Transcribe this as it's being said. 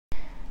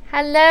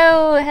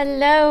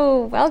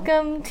Hello.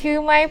 Welcome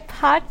to my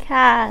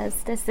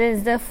podcast. This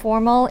is the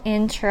formal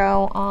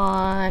intro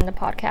on the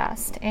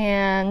podcast.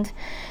 And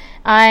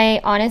I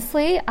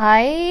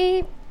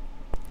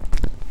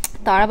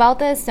thought about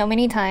this so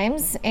many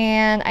times,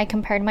 and I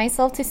compared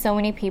myself to so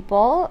many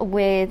people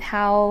with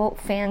how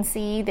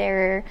fancy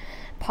their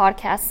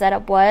podcast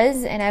setup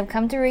was. And I've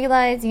come to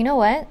realize, you know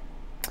what?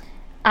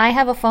 I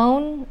have a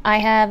phone. I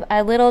have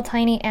a little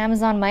tiny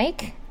Amazon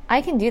mic.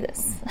 I can do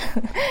this.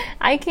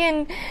 I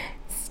can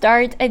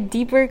start a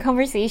deeper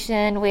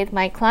conversation with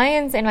my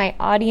clients and my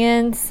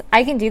audience.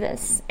 I can do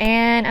this,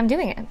 and I'm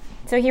doing it.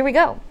 So here we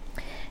go.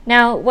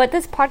 Now, what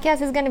this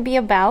podcast is going to be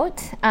about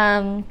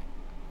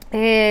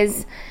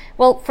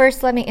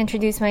first let me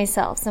introduce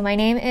myself. So my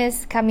name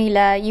is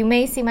Camila. You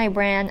may see my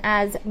brand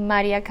as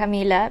Maria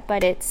Camila,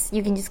 but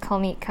you can just call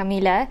me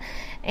Camila.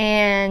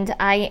 And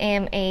I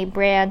am a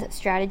brand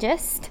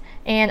strategist.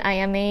 And I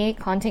am a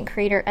content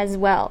creator as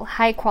well,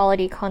 high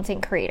quality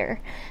content creator.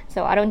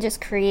 So I don't just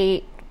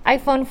create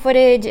iPhone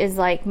footage. Is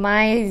like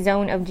my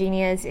zone of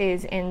genius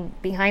is in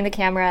behind the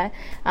camera,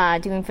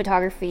 doing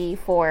photography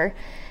for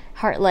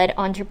heart-led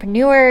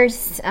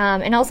entrepreneurs,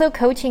 and also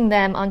coaching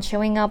them on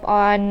showing up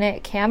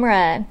on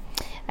camera.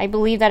 I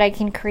believe that I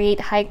can create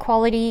high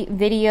quality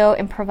video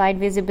and provide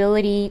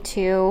visibility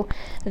to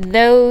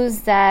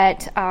those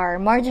that are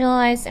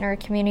marginalized in our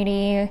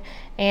community.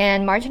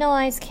 And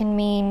marginalized can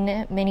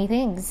mean many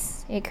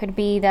things. It could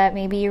be that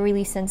maybe you're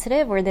really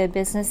sensitive or the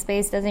business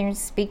space doesn't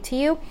speak to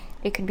you.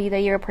 It could be that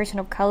you're a person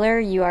of color,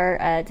 you are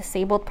a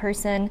disabled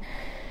person.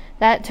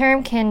 That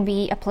term can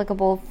be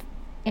applicable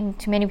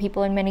to many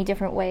people in many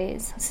different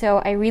ways. So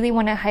I really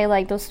want to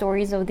highlight those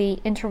stories of the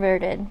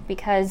introverted,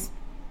 because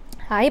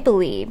I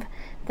believe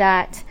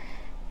that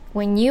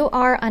when you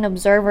are an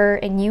observer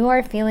and you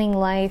are feeling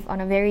life on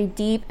a very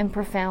deep and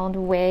profound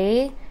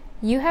way,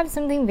 you have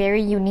something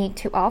very unique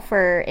to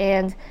offer.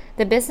 And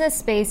the business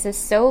space is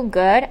so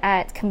good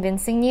at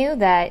convincing you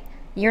that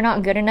you're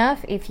not good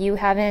enough if you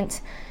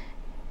haven't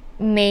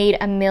made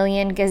 $1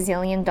 million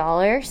gazillion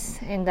dollars,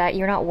 and that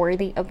you're not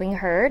worthy of being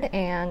heard.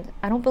 And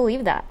I don't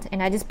believe that.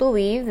 And I just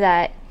believe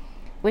that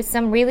with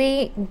some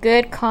really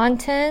good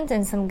content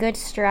and some good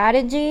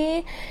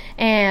strategy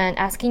and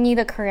asking you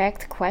the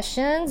correct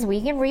questions,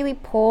 we can really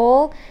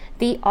pull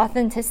the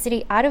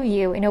authenticity out of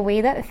you in a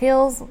way that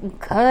feels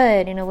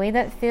good, in a way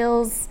that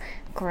feels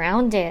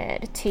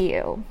grounded to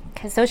you.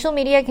 Because social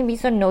media can be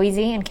so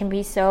noisy and can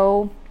be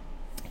so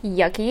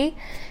yucky.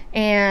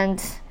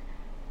 And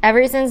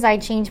ever since I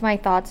changed my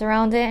thoughts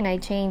around it, and I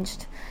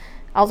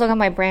also got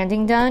my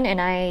branding done,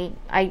 and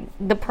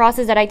the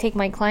process that I take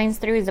my clients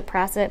through is the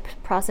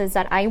process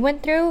that I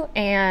went through.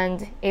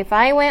 And if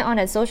I went on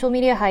a social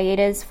media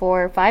hiatus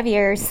for 5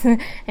 years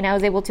and I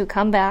was able to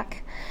come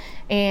back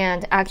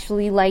and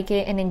actually like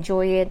it and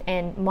enjoy it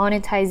and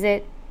monetize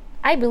it,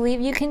 I believe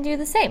you can do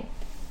the same.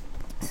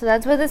 So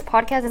that's what this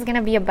podcast is going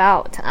to be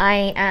about.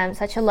 I am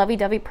such a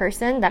lovey-dovey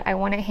person that I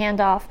want to hand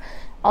off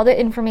all the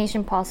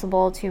information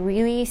possible to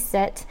really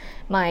set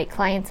my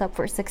clients up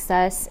for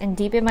success and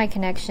deepen my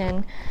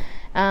connection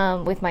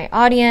with my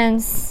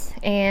audience.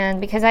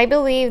 And because I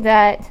believe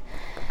that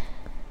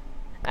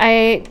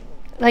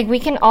we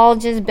can all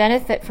just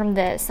benefit from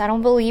this. I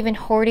don't believe in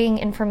hoarding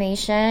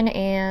information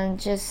and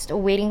just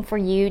waiting for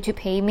you to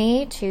pay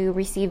me to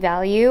receive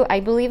value. I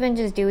believe in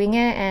just doing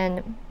it.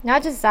 And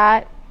not just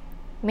that,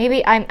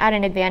 maybe I'm at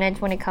an advantage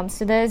when it comes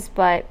to this,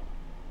 but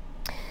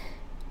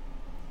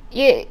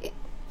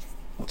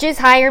just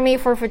hire me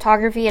for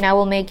photography and I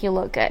will make you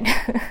look good.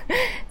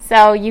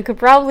 So you could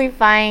probably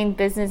find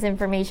business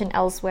information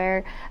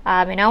elsewhere,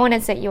 and I want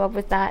to set you up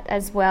with that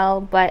as well.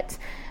 But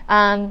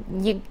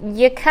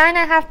you kind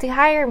of have to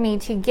hire me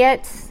to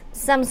get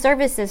some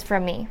services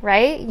from me,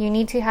 right? You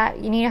need to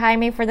hire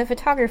me for the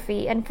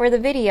photography and for the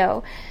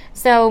video.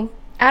 So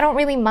I don't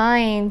really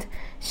mind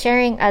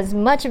sharing as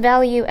much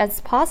value as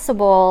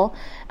possible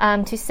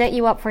to set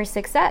you up for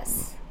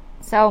success.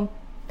 So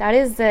that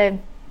is the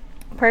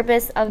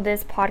purpose of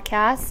this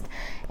podcast,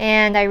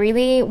 and I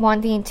really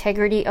want the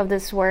integrity of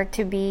this work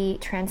to be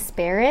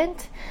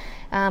transparent.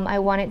 I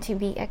want it to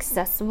be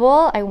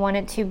accessible. I want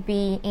it to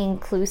be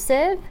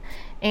inclusive,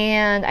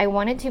 and I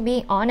want it to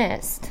be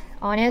honest.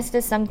 Honest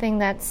is something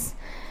that's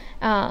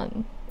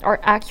or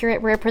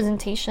accurate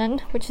representation,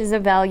 which is a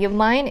value of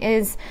mine,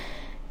 is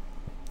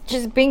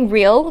just being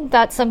real.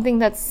 That's something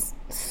that's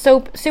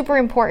so super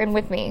important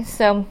with me.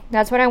 So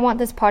that's what I want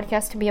this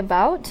podcast to be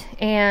about.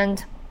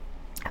 And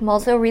I'm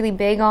also really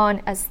big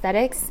on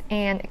aesthetics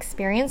and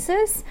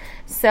experiences.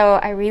 So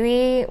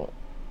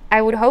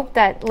I would hope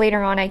that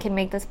later on I can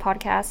make this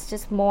podcast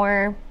just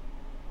more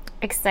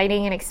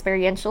exciting and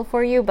experiential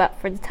for you. But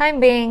for the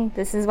time being,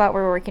 this is what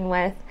we're working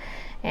with.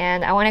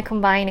 And I want to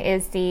combine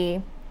is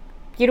the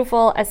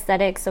beautiful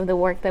aesthetics of the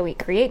work that we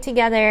create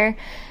together,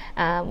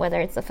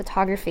 whether it's the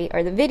photography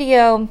or the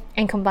video,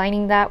 and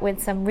combining that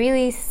with some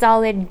really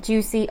solid,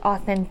 juicy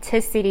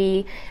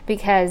authenticity,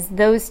 because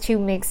those two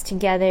mixed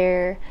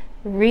together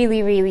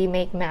really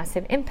make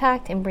massive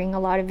impact and bring a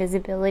lot of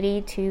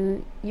visibility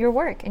to your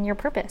work and your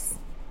purpose.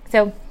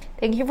 So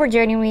Thank you for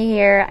joining me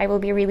here. I will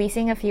be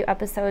releasing a few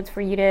episodes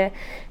for you to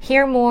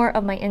hear more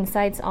of my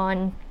insights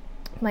on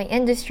my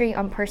industry,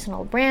 on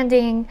personal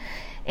branding,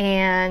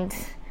 and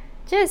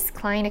just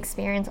client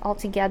experience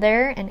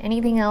altogether, and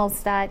anything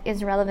else that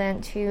is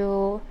relevant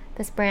to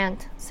this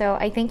brand. So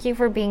I thank you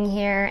for being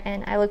here,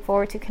 and I look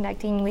forward to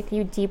connecting with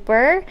you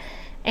deeper,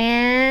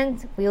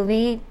 and we'll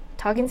be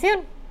talking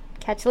soon.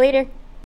 Catch you later.